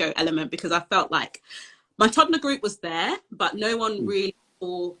TV show element, because I felt like my toddler group was there, but no one really,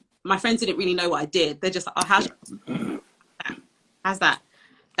 or my friends didn't really know what I did. They're just like, oh, how's that?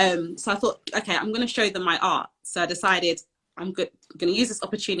 So I thought, okay, I'm going to show them my art. So I decided I'm going to use this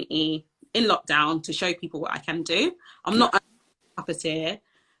opportunity in lockdown to show people what I can do. I'm not a puppeteer.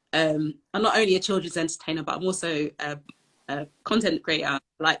 I'm not only a children's entertainer, but I'm also a content creator.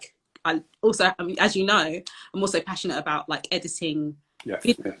 Like, I mean, as you know, I'm also passionate about like editing. Yes.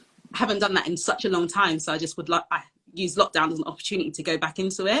 I haven't done that in such a long time, so I just would like, I use lockdown as an opportunity to go back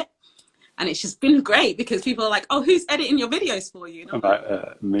into it, and it's just been great because people are like, "Oh, who's editing your videos for you?"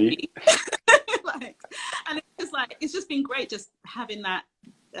 Like, me. Like, and it's just been great just having that,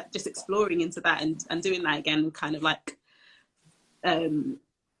 just exploring into that and doing that again, kind of like,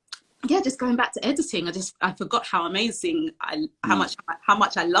 just going back to editing. I forgot how amazing how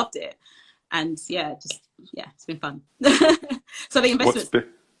much I loved it, and it's been fun. So the investment,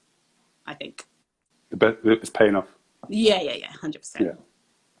 I think, it's paying off. Yeah, 100%.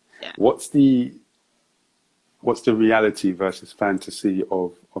 Yeah. What's the reality versus fantasy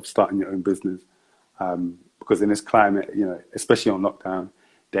of starting your own business? Because in this climate, you know, especially on lockdown,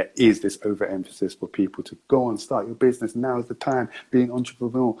 there is this overemphasis for people to go and start your business. Now is the time. Be an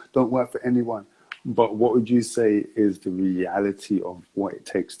entrepreneur. Don't work for anyone. But what would you say is the reality of what it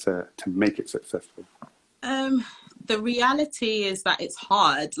takes to make it successful? The reality is that it's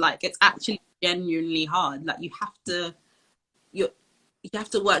hard. Like, it's actually genuinely hard. Like, you have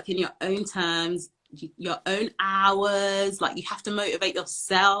to work in your own terms, your own hours. Like, you have to motivate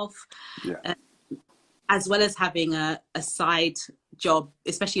yourself. Yeah. As well as having a side job,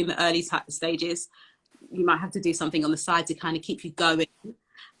 especially in the early stages. You might have to do something on the side to kind of keep you going.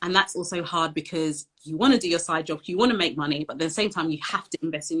 And that's also hard because you want to do your side job, you want to make money, but at the same time, you have to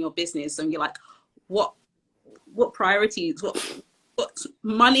invest in your business. So you're like, what priorities, what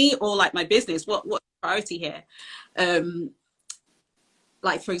money or like my business? What priority here?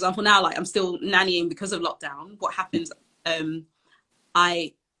 Like, for example, now, like, I'm still nannying because of lockdown. What happens?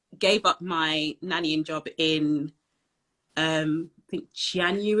 I gave up my nannying job in I think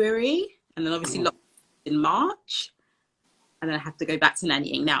January, and then obviously lockdown in March, and then I have to go back to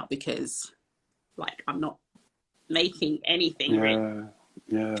nannying now because, like, I'm not making anything really.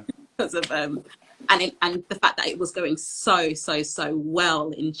 Because of and the fact that it was going so well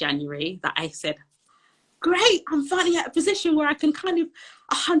in January, that I said, great, I'm finally at a position where I can kind of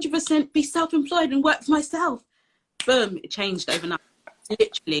 100% be self-employed and work for myself. Boom, it changed overnight.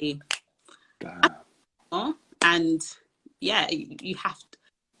 Literally. And yeah, you have to,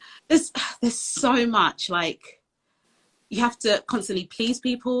 there's so much, like, you have to constantly please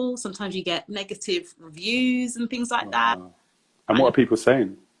people. Sometimes you get negative reviews and things like that. And what are people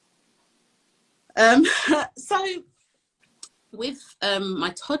saying? So with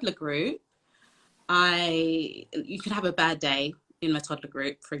my toddler group, you could have a bad day in my toddler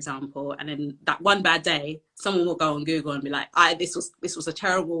group, for example, and then that one bad day, someone will go on Google and be like, this was a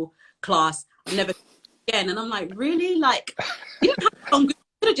terrible class, I'll never again. And I'm like, really? Like, you didn't have to go on Google.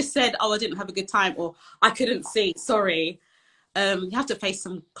 You could have just said, I didn't have a good time, or I couldn't see, sorry. You have to face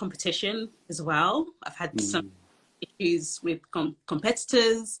some competition as well. I've had some issues with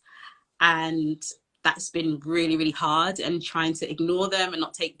competitors, and that's been really, really hard, and trying to ignore them and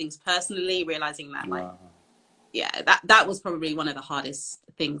not take things personally, realizing that, like, that was probably one of the hardest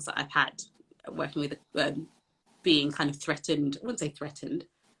things that I've had working with being kind of threatened. I wouldn't say threatened,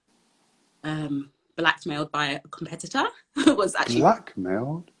 blackmailed by a competitor. Was actually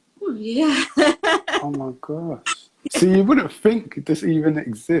blackmailed? Yeah. Oh my gosh. So you wouldn't think this even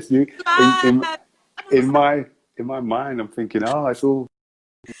exists. In my mind, I'm thinking, it's all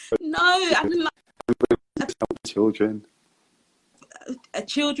no. I mean, like, children. A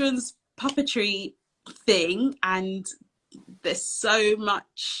children's puppetry thing, and there's so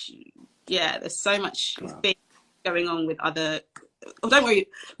much thing going on with other. Oh, don't worry.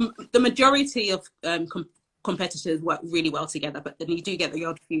 The majority of competitors work really well together, but then you do get the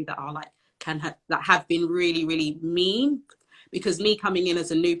odd few that are like that have been really, really mean, because me coming in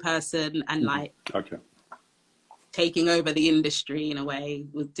as a new person and like taking over the industry in a way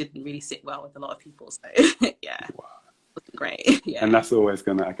didn't really sit well with a lot of people. So wasn't great. Yeah. And that's always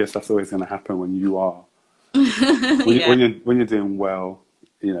gonna happen when you are when you're doing well.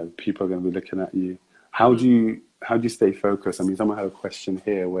 You know, people are going to be looking at you. How do you stay focused? I mean, someone had a question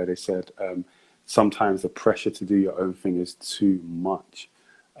here where they said sometimes the pressure to do your own thing is too much.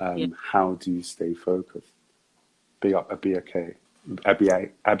 How do you stay focused? Be okay.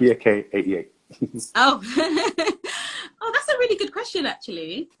 Abiake88. Oh, oh, that's a really good question,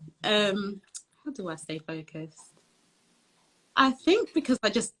 actually. How do I stay focused? I think because I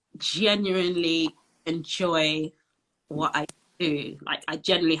just genuinely enjoy what I do. Like, I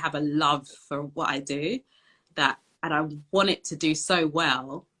genuinely have a love for what I do, and I want it to do so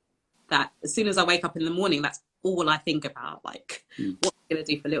well that as soon as I wake up in the morning, that's all I think about. Like, what am I going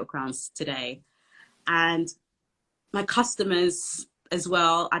to do for Little Crowns today? And my customers as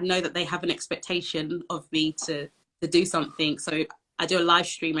well, I know that they have an expectation of me to do something. So I do a live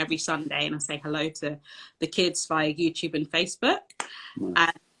stream every Sunday and I say hello to the kids via YouTube and Facebook.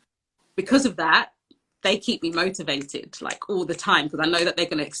 And because of that, they keep me motivated like all the time, because I know that they're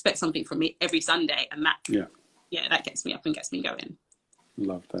going to expect something from me every Sunday. And that, that gets me up and gets me going.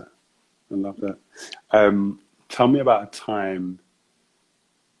 Love that. I love that. Tell me about a time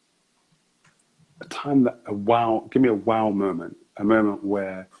that give me a wow moment, a moment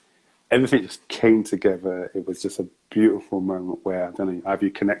where everything just came together. It was just a beautiful moment where, I don't know, either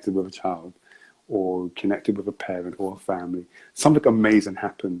you connected with a child or connected with a parent or a family. Something amazing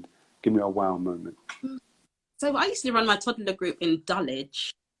happened. Give me a wow moment. So I used to run my toddler group in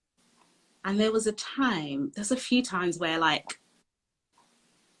Dulwich, and there's a few times where like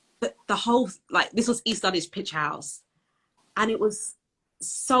the whole, like, this was East Dulwich Pitch House, and it was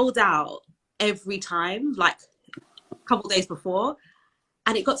sold out every time, like a couple of days before.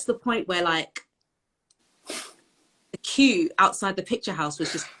 And it got to the point where like the queue outside the picture house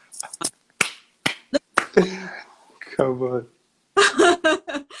was just Come on.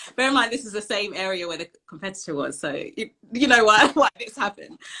 Bear in mind, this is the same area where the competitor was, so you know why this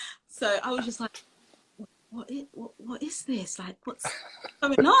happened. So I was just like, what is this? Like, what's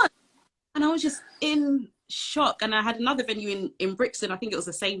going on? And I was just in shock. And I had another venue in Brixton, I think it was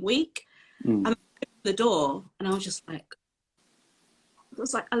the same week. And I opened the door and I was just like, it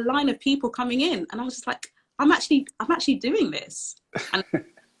was like a line of people coming in, and I was just like, I'm actually doing this. And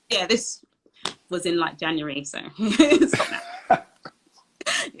yeah, this was in like January, so it's not now.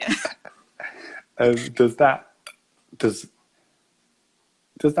 Yeah. Does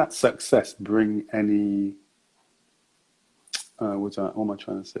that success bring any? What am I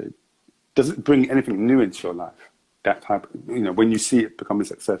trying to say? Does it bring anything new into your life? That type, when you see it becoming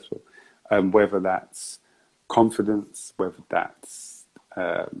successful, whether that's confidence, whether that's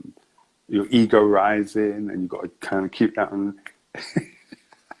your ego rising, and you've got to kind of keep that on.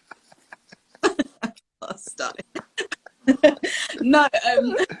 Oh, stop it. No,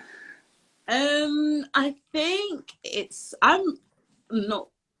 I think I'm not.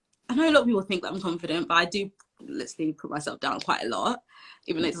 I know a lot of people think that I'm confident, but I do literally put myself down quite a lot,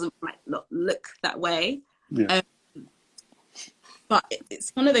 even though it doesn't look that way. Yeah. But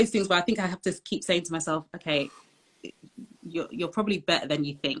it's one of those things where I think I have to keep saying to myself, okay, you're probably better than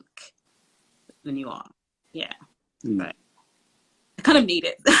you think than you are. Yeah. But I kind of need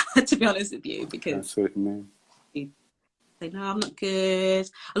it, to be honest with you, because that's what it means. Say, no, I'm not good.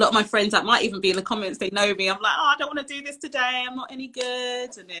 A lot of my friends that might even be in the comments, they know me. I'm like, oh, I don't want to do this today. I'm not any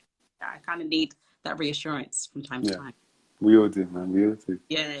good. And then I kind of need that reassurance from time to time. We all do, man. We all do.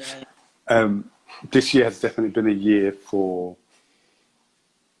 Yeah. This year has definitely been a year for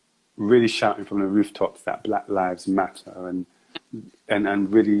really shouting from the rooftops that Black Lives Matter,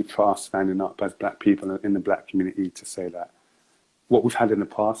 and really for us standing up as Black people in the Black community to say that what we've had in the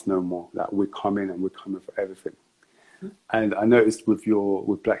past, no more, that we're coming for everything. And I noticed with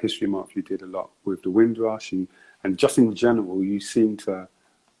Black History Month, you did a lot with the Windrush, and just in general, you seem to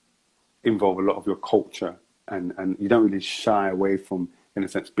involve a lot of your culture, and you don't really shy away from, in a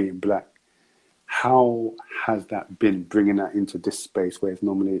sense, being Black. How has that been, bringing that into this space where it's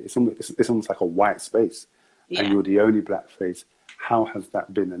normally, it's almost like a white space, and you're the only Black face? How has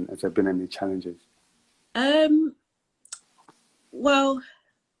that been, and has there been any challenges? Well,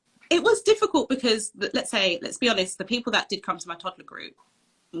 it was difficult because, let's be honest, the people that did come to my toddler group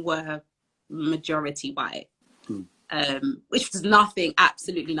were majority white, which was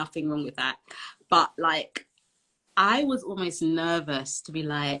absolutely nothing wrong with that. But like, I was almost nervous to be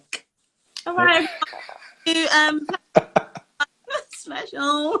like, all right,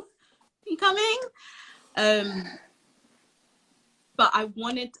 special, you coming? But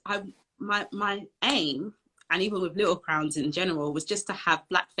my aim, and even with Little Crowns in general, was just to have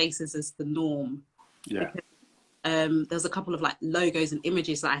Black faces as the norm. Yeah. Because, there's a couple of like logos and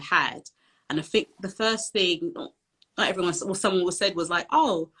images that I had, and I think the first thing, not everyone, or someone said was like,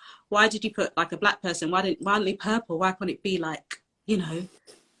 "Oh, why did you put like a Black person? Why aren't they purple? Why can't it be like,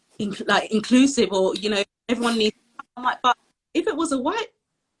 like inclusive, or everyone needs?" I'm like, but if it was a white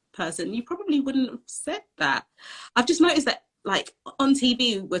person, you probably wouldn't have said that. I've just noticed that like on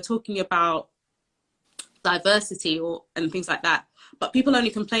TV, we're talking about diversity and things like that, but people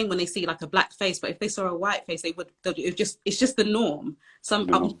only complain when they see like a black face. But if they saw a white face, it's just the norm.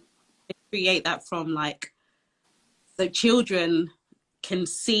 Create that from like, so children can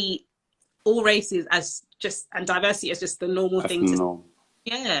see all races as just, and diversity as just the normal thing to norm.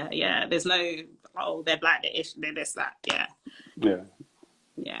 Yeah, there's no, oh, they're black, they're this, that. Yeah.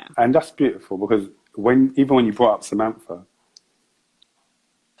 And that's beautiful, because even when you brought up Samantha,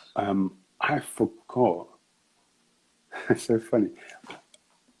 I forgot. It's so funny.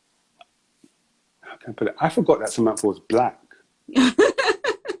 How can I put it? I forgot that Samantha was black.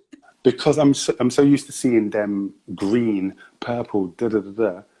 Because I'm so used to seeing them green, purple,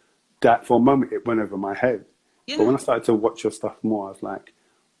 that for a moment it went over my head. Yeah. But when I started to watch your stuff more, I was like,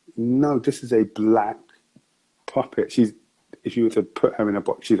 no, this is a black puppet. If you were to put her in a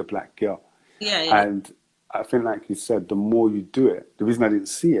box, she's a black girl. Yeah. And I think, like you said, the more you do it, the reason I didn't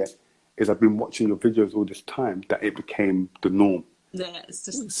see it is I've been watching your videos all this time, that it became the norm. Yeah, it's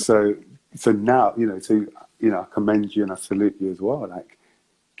just... So now, I commend you and I salute you as well. Like,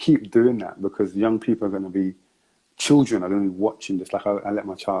 keep doing that, because young people are going to be, children are going to be watching this. Like I let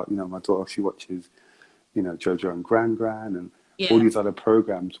my child, my daughter, she watches, JoJo and Gran and all these other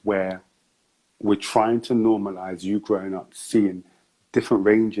programs where we're trying to normalize you growing up seeing different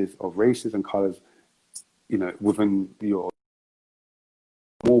ranges of races and colors, within your...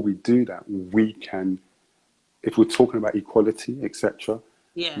 The more we do that, we can, if we're talking about equality, etc.,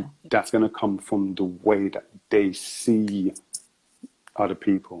 that's going to come from the way that they see other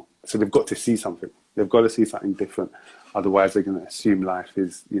people. So they've got to see something. They've got to see something different. Otherwise, they're going to assume life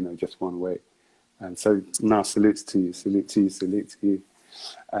is, just one way. And so now, salute to you.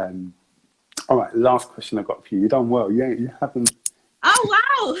 All right, last question I got for you. You done well. You haven't... Oh,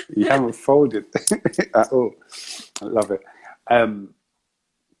 wow. You haven't folded at all. I love it.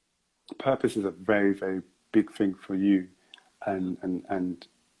 Purpose is a very, very big thing for you, and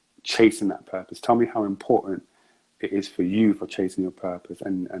chasing that purpose. Tell me how important it is for you for chasing your purpose,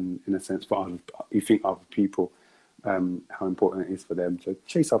 and in a sense for other people, how important it is for them to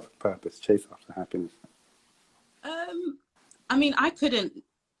chase after purpose, chase after happiness. I mean, I couldn't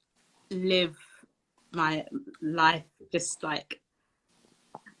live my life just like,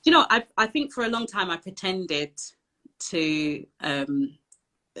 I think for a long time I pretended to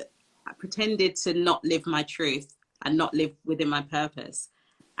not live my truth and not live within my purpose.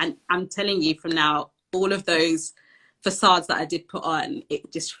 And I'm telling you, from now, all of those facades that I did put on,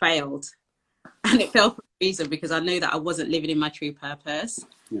 it just failed. And it failed for a reason, because I know that I wasn't living in my true purpose.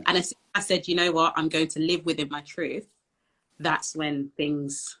 Yeah. And as I said, you know what, I'm going to live within my truth, that's when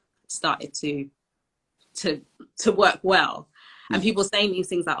things started to work well. And people saying these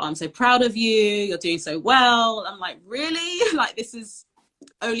things like, oh, I'm so proud of you, you're doing so well. I'm like, really? Like, this is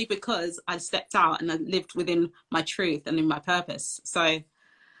only because I stepped out and I lived within my truth and in my purpose. So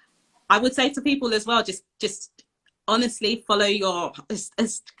I would say to people as well, just honestly follow your,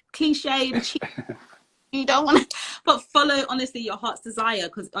 as cliche and cheap, you don't want to, but follow honestly your heart's desire,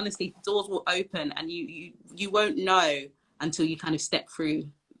 because honestly doors will open, and you won't know until you kind of step through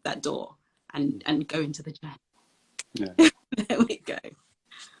that door and go into the journey. Yeah. There we go.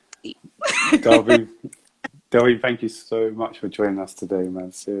 Delvene, thank you so much for joining us today,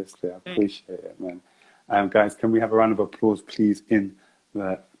 man. Seriously, I appreciate it, man. Guys, can we have a round of applause, please, in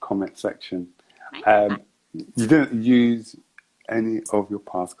the comment section? You didn't use any of your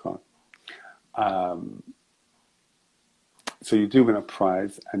past cards. So you do win a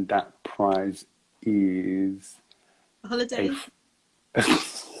prize, and that prize is... A holiday?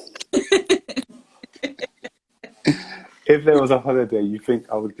 If there was a holiday, you think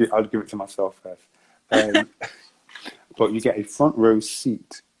I'd give it to myself first. But you get a front row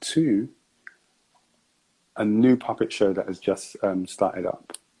seat to a new puppet show that has just started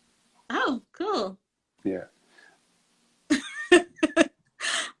up. Oh, cool. Yeah.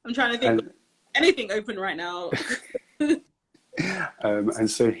 I'm trying to think of anything open right now. And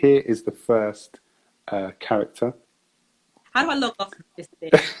so here is the first character. How do I log off this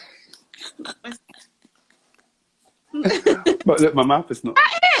thing? But look, my mouth is not...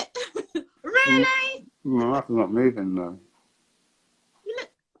 It? Really? My mouth is not moving, though. You look...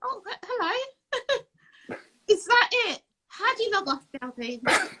 Oh, hello. Is that it? How do you log off, Delvene?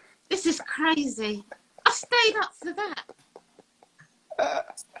 This is crazy. I stayed up for that.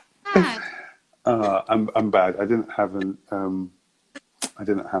 Bad. I'm bad. I didn't have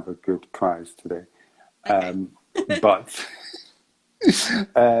a good prize today. Okay. But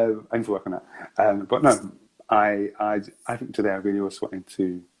I need to work on that. But no, I think today I really was wanting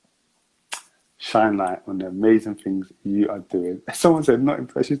to shine light on the amazing things you are doing. Someone said, not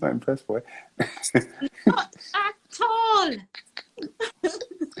impressed. She's not impressed, boy. Not at all.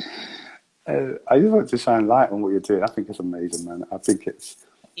 I just want to shine light on what you're doing. I think it's amazing, man. I think it's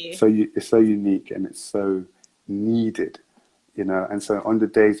it's so unique and it's so needed, you know. And so on the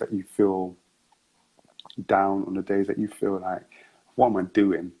days that you feel down, on the days that you feel like, what am I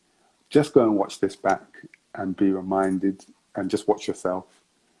doing? Just go and watch this back and be reminded, and just watch yourself.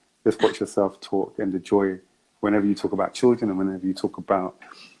 Just watch yourself talk, and the joy whenever you talk about children and whenever you talk about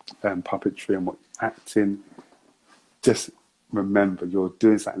puppetry and acting. Just remember, you're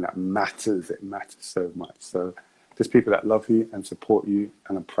doing something that matters. It matters so much. So there's people that love you and support you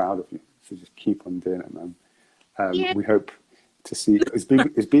and are proud of you. So just keep on doing it, man. We hope to see. Is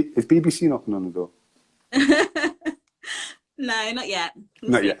BBC knocking on the door? No, not yet.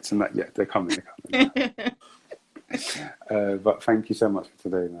 Not yet. They're coming. But thank you so much for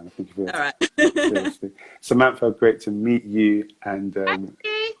today, man. Thank you for All right. Seriously. Samantha, great to meet you. And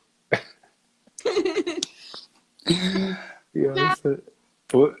yeah, so,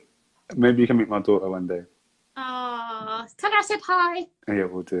 maybe you can meet my daughter one day. Oh, tell her I said hi. Yeah,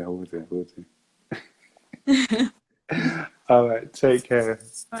 we'll do. All right, take care.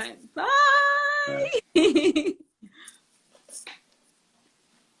 All right, bye.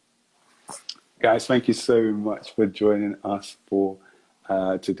 Guys, thank you so much for joining us for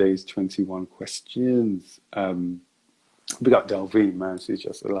today's 21 questions. Big up Delvene, man. She's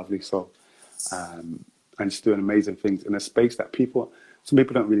just a lovely soul. And she's doing amazing things in a space that some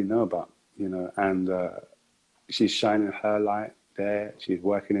people don't really know about, you know, and she's shining her light there. She's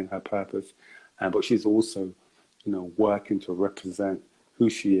working in her purpose, but she's also, you know, working to represent who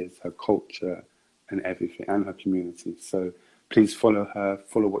she is, her culture and everything, and her community. So please follow her,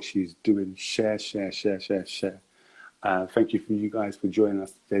 follow what she's doing, share. Thank you for you guys for joining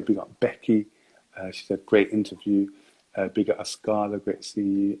us today. Big up Becky. She said, great interview. Big up Ascala, great to see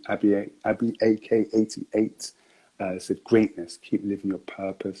you. Abby AK88 said, greatness, keep living your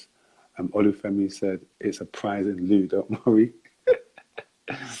purpose. Olufemi said, it's a prize in Lou, don't worry.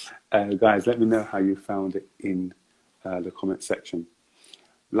 Guys, let me know how you found it in the comment section.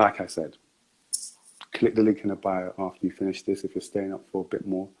 Like I said, click the link in the bio after you finish this if you're staying up for a bit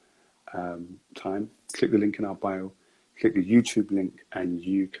more time. Click the link in our bio, click the YouTube link, and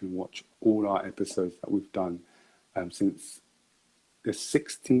you can watch all our episodes that we've done since the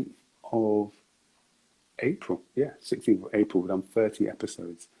 16th of April. Yeah, 16th of April. We've done 30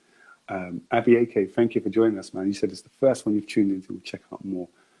 episodes. Abby AK, thank you for joining us, man. You said it's the first one you've tuned into. We'll check out more.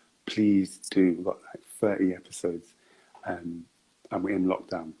 Please do. We've got like 30 episodes. And we're in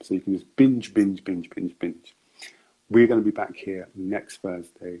lockdown. So you can just binge. We're going to be back here next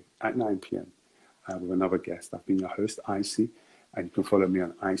Thursday at 9 p.m. With another guest. I've been your host, IC, and you can follow me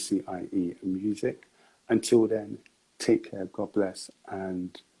on ICIE Music. Until then, take care, God bless,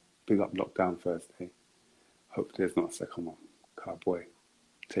 and big up Lockdown Thursday. Hope there's not a second one. Cowboy.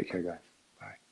 Take care, guys.